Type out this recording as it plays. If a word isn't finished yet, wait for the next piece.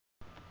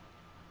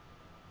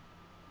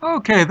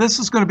Okay, this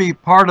is going to be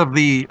part of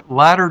the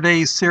Latter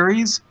Day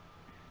series.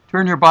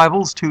 Turn your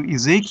Bibles to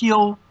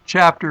Ezekiel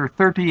Chapter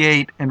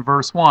 38 and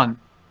verse 1.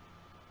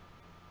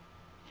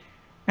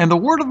 And the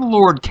word of the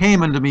Lord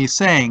came unto me,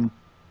 saying,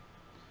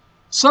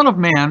 Son of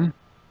man,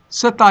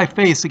 set thy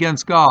face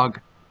against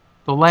Gog,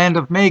 the land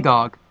of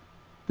Magog,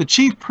 the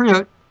chief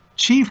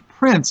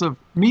prince of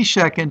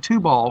Meshech and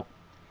Tubal,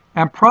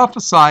 and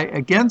prophesy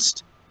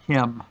against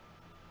him,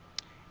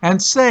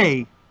 and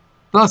say,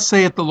 Thus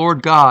saith the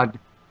Lord God,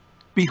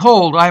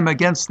 Behold, I am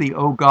against thee,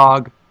 O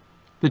Gog,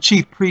 the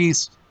chief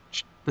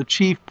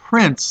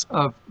prince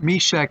of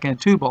Meshech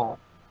and Tubal.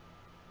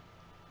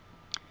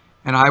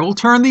 And I will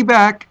turn thee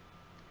back,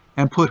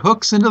 and put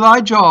hooks into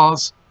thy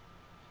jaws,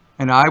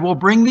 and I will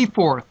bring thee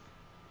forth,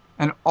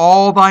 and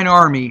all thine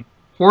army,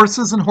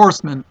 horses and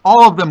horsemen,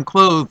 all of them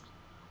clothed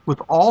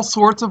with all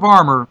sorts of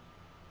armor,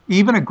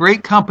 even a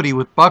great company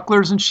with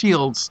bucklers and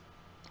shields,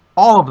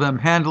 all of them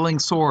handling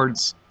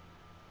swords.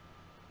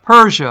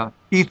 Persia,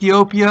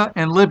 Ethiopia,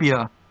 and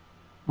Libya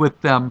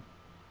with them,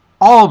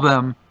 all of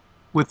them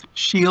with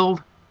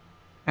shield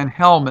and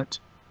helmet.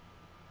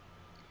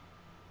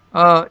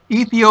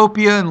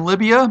 Ethiopia and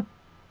Libya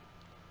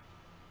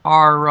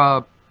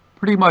are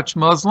pretty much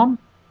Muslim.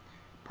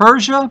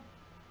 Persia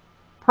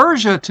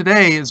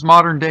today is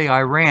modern-day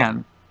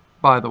Iran,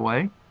 by the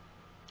way.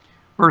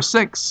 Verse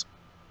 6,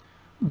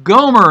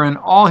 Gomer and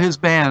all his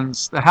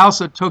bands, the house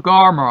of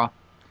Togarmah,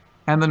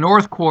 and the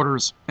north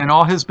quarters, and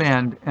all his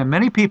band, and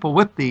many people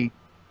with thee.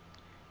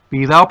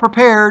 Be thou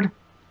prepared,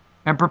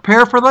 and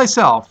prepare for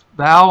thyself,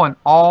 thou and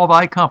all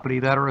thy company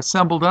that are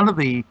assembled unto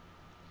thee,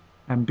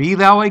 and be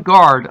thou a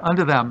guard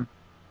unto them.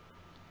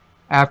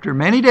 After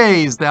many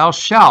days thou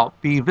shalt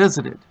be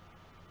visited.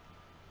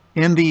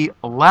 In the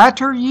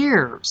latter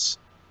years,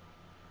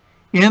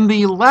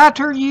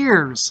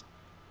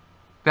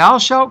 thou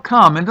shalt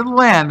come into the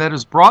land that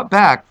is brought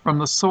back from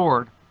the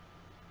sword,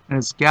 and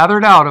is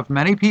gathered out of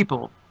many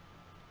people,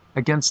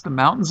 against the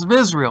mountains of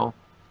Israel,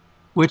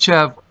 which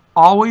have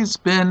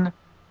been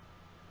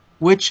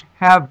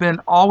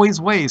always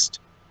waste.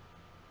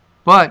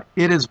 But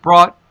it is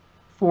brought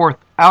forth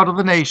out of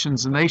the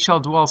nations, and they shall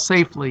dwell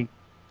safely,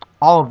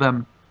 all of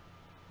them.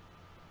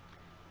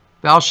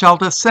 Thou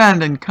shalt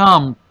ascend and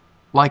come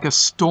like a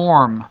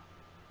storm.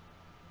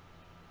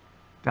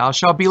 Thou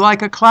shalt be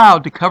like a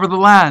cloud to cover the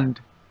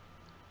land,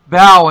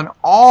 thou and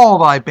all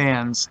thy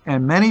bands,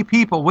 and many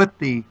people with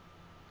thee.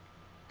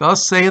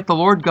 Thus saith the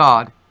Lord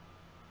God,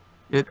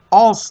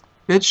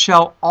 It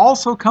shall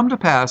also come to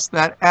pass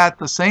that at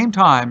the same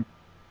time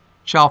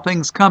shall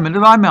things come into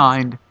thy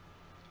mind,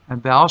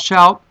 and thou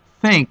shalt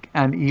think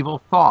an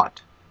evil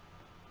thought.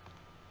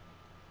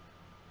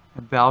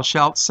 And thou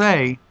shalt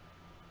say,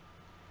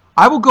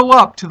 I will go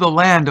up to the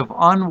land of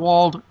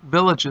unwalled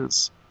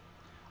villages.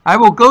 I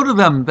will go to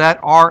them that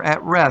are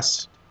at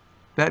rest,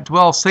 that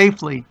dwell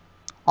safely,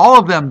 all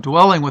of them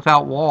dwelling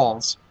without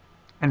walls,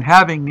 and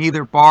having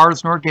neither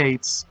bars nor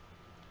gates,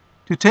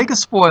 to take a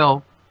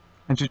spoil,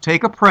 and to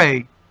take a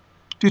prey,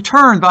 to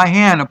turn thy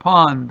hand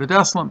upon the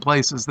desolate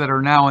places that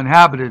are now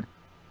inhabited,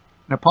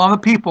 and upon the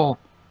people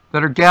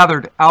that are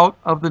gathered out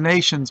of the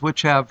nations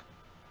which have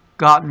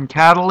gotten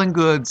cattle and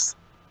goods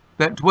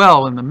that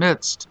dwell in the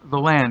midst of the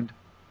land.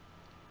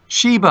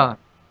 Sheba,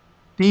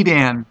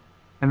 Dedan,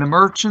 and the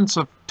merchants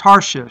of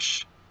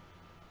Tarshish.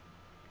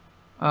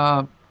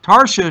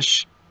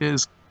 Tarshish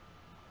is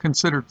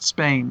considered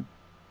Spain.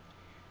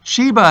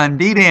 Sheba and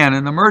Dedan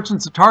and the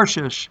merchants of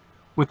Tarshish,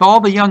 with all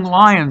the young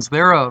lions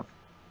thereof,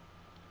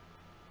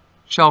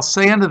 shall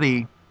say unto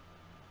thee,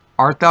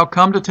 Art thou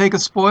come to take a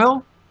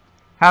spoil?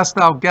 Hast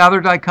thou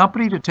gathered thy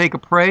company to take a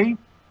prey,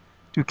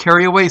 to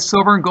carry away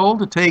silver and gold,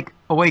 to take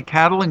away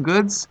cattle and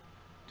goods,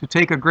 to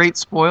take a great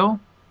spoil?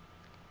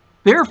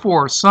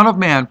 Therefore, Son of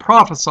man,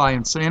 prophesy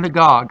and say unto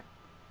Gog,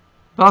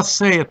 Thus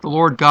saith the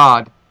Lord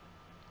God,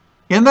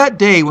 In that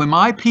day when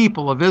my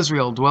people of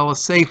Israel dwelleth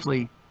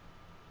safely,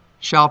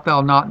 shalt thou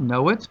not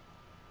know it?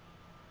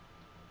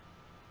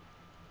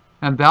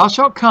 And thou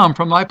shalt come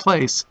from thy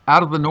place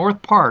out of the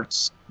north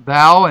parts,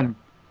 thou and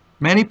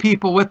many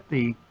people with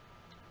thee,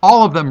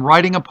 all of them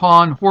riding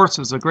upon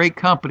horses, a great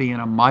company and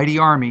a mighty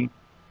army.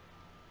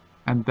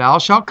 And thou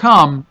shalt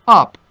come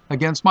up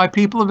against my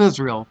people of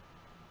Israel,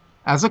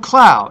 as a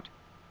cloud,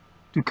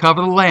 to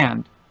cover the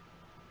land.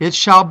 It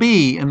shall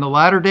be in the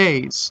latter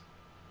days,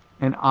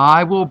 and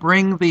I will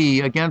bring thee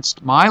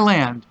against my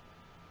land,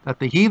 that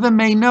the heathen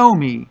may know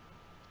me,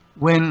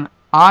 when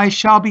I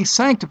shall be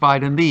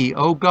sanctified in thee,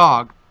 O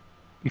Gog,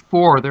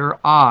 before their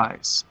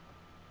eyes.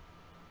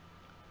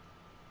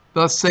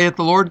 Thus saith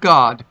the Lord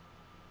God,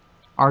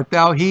 Art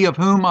thou he of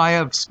whom I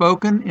have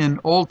spoken in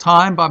old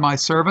time by my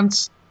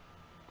servants,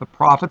 the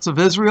prophets of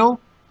Israel,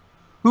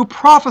 who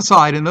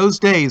prophesied in those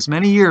days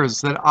many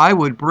years that I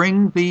would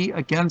bring thee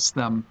against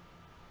them?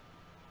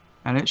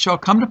 And it shall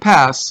come to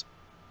pass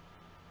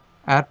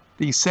at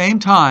the same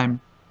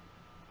time,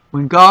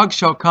 when Gog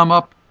shall come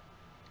up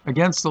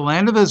against the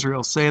land of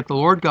Israel, saith the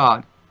Lord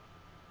God,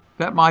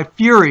 that my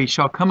fury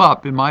shall come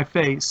up in my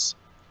face.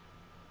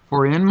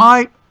 For in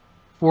my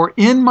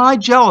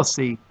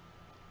jealousy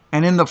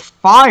and in the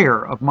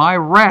fire of my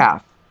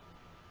wrath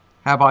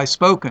have I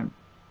spoken.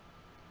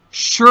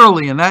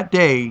 Surely in that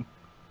day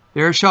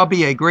there shall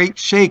be a great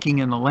shaking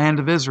in the land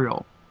of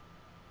Israel,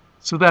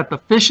 so that the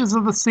fishes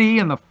of the sea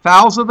and the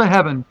fowls of the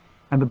heaven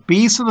and the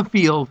beasts of the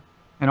field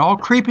and all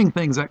creeping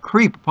things that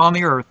creep upon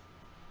the earth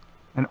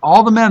and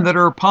all the men that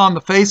are upon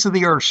the face of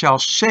the earth shall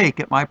shake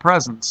at my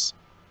presence.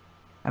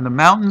 And the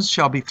mountains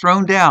shall be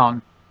thrown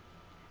down,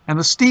 and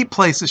the steep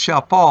places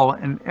shall fall,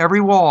 and every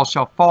wall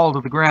shall fall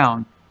to the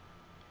ground.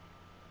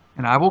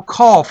 And I will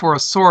call for a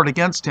sword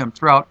against him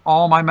throughout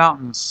all my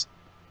mountains,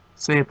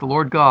 saith the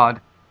Lord God.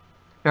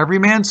 Every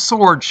man's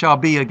sword shall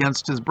be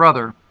against his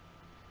brother.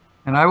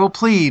 And I will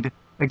plead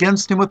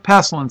against him with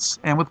pestilence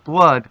and with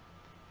blood.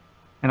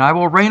 And I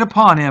will rain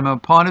upon him and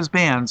upon his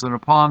bands and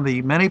upon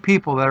the many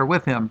people that are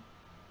with him,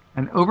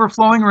 an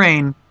overflowing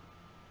rain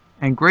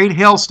and great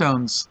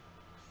hailstones,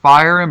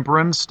 fire and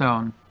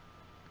brimstone.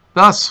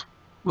 Thus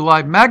will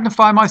I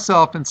magnify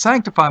myself and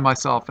sanctify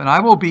myself, and I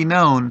will be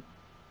known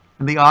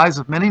in the eyes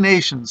of many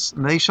nations,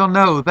 and they shall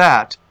know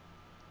that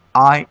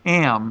I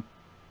am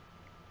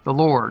the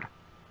Lord.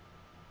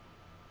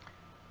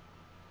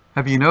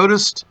 Have you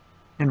noticed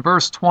in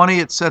verse 20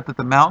 it said that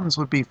the mountains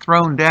would be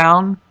thrown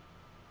down,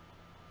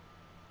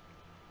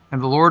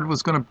 and the Lord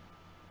was going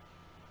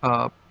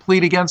to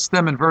plead against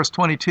them in verse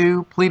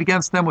 22, plead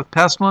against them with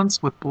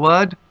pestilence, with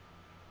blood,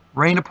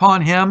 rain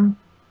upon him,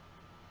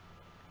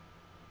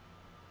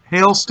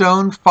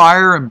 hailstone,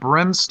 fire, and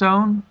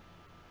brimstone.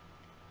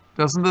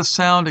 Doesn't this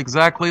sound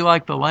exactly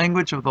like the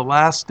language of the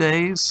last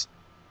days?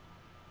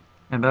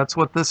 And that's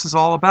what this is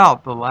all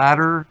about, the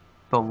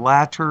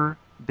latter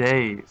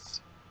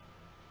days.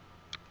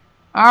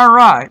 All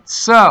right,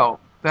 so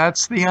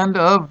that's the end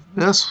of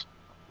this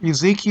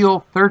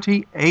Ezekiel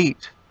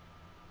 38.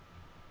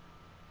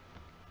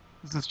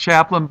 This is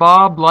Chaplain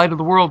Bob, Light of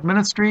the World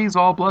Ministries.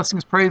 All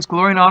blessings, praise,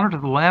 glory, and honor to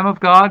the Lamb of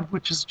God,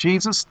 which is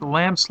Jesus, the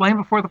Lamb slain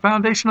before the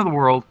foundation of the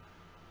world.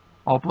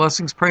 All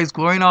blessings, praise,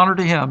 glory, and honor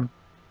to him.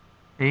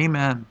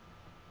 Amen.